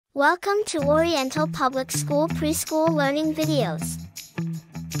Welcome to Oriental Public School Preschool Learning Videos.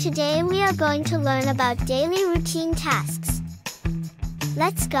 Today we are going to learn about daily routine tasks.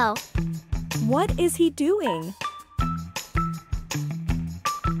 Let's go. What is he doing?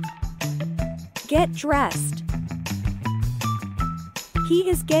 Get dressed. He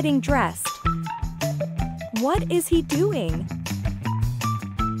is getting dressed. What is he doing?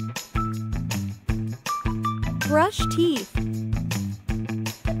 Brush teeth.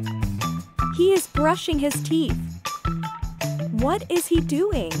 He is brushing his teeth. What is he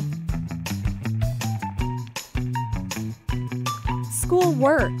doing? School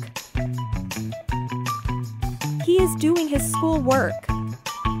work. He is doing his school work.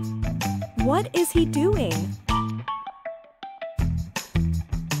 What is he doing?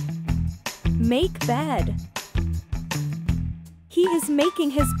 Make bed. He is making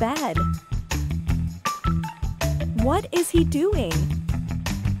his bed. What is he doing?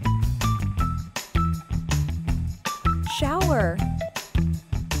 Shower.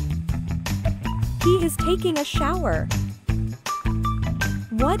 He is taking a shower.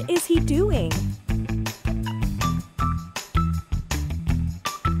 What is he doing?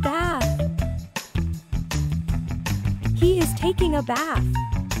 Bath. He is taking a bath.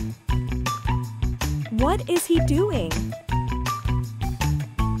 What is he doing?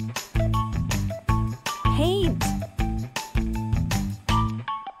 Paint.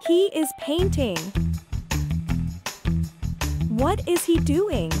 He is painting. What is he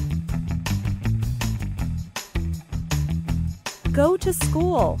doing? Go to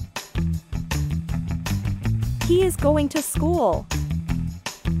school. He is going to school.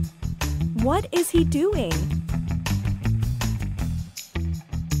 What is he doing?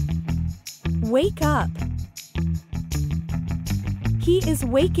 Wake up. He is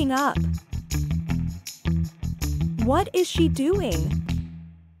waking up. What is she doing?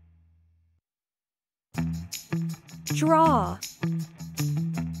 Draw.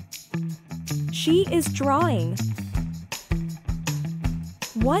 She is drawing.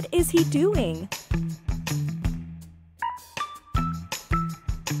 What is he doing?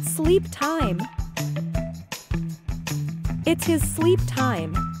 Sleep time. It's his sleep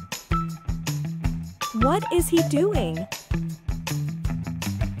time. What is he doing?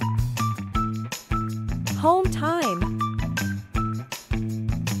 Home time.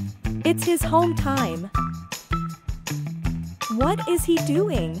 It's his home time. What is he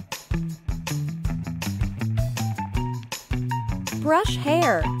doing? Brush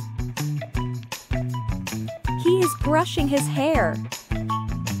hair. He is brushing his hair.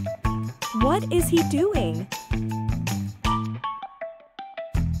 What is he doing?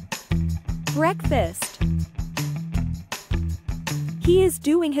 Breakfast. He is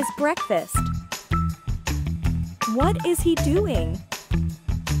doing his breakfast. What is he doing?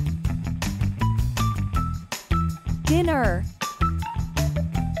 Dinner.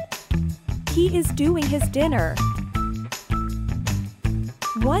 He is doing his dinner.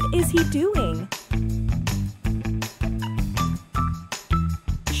 What is he doing?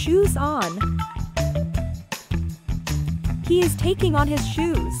 Shoes on. He is taking on his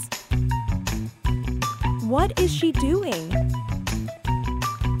shoes. What is she doing?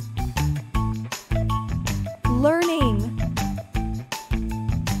 Learning.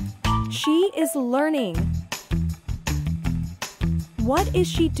 She is learning. What is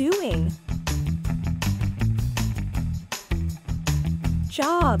she doing?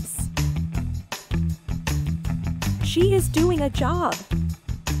 Jobs. She is doing a job.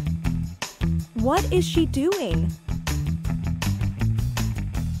 What is she doing?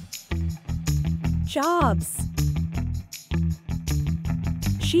 Jobs.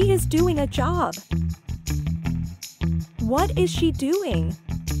 She is doing a job. What is she doing?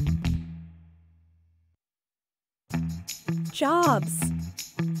 Jobs.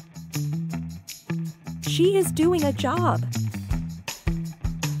 She is doing a job.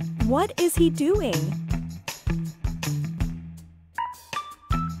 What is he doing?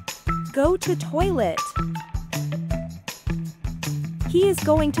 Go to toilet. He is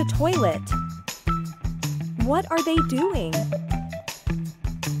going to toilet. What are they doing?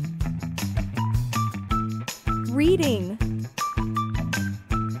 Reading.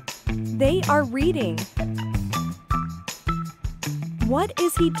 They are reading. What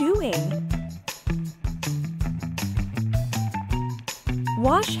is he doing?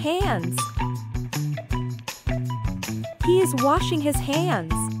 Wash hands. He is washing his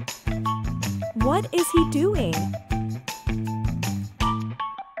hands. What is he doing?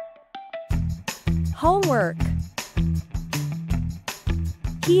 Homework.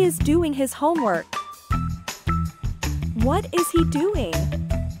 He is doing his homework. What is he doing?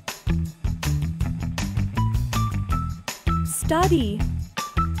 Study.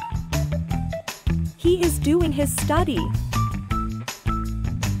 He is doing his study.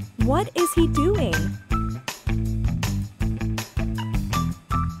 What is he doing?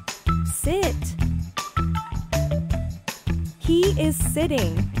 Sit. He is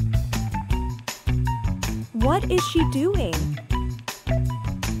sitting. What is she doing?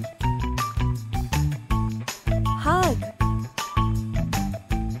 Hug.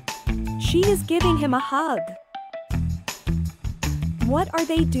 She is giving him a hug. What are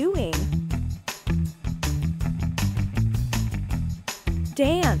they doing?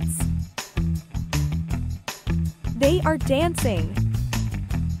 Dance. They are dancing.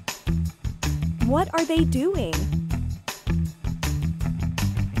 What are they doing?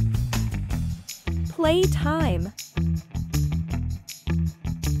 Playtime.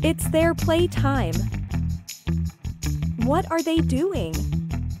 It's their playtime. What are they doing?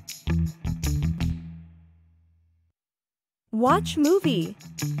 Watch movie.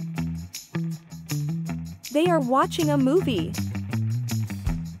 They are watching a movie.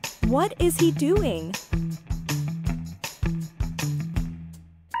 What is he doing?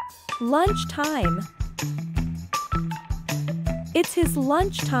 Lunchtime. It's his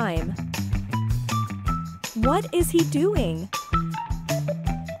lunchtime. What is he doing?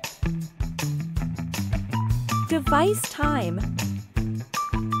 Device time.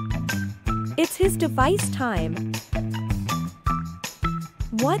 It's his device time.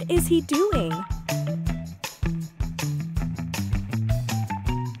 What is he doing?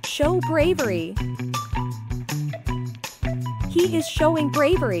 Show bravery. He is showing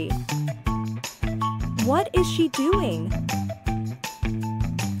bravery. What is she doing?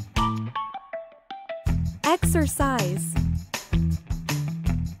 Exercise.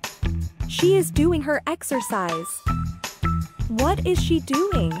 She is doing her exercise. What is she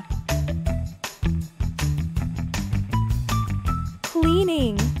doing?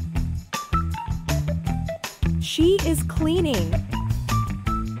 Cleaning. She is cleaning.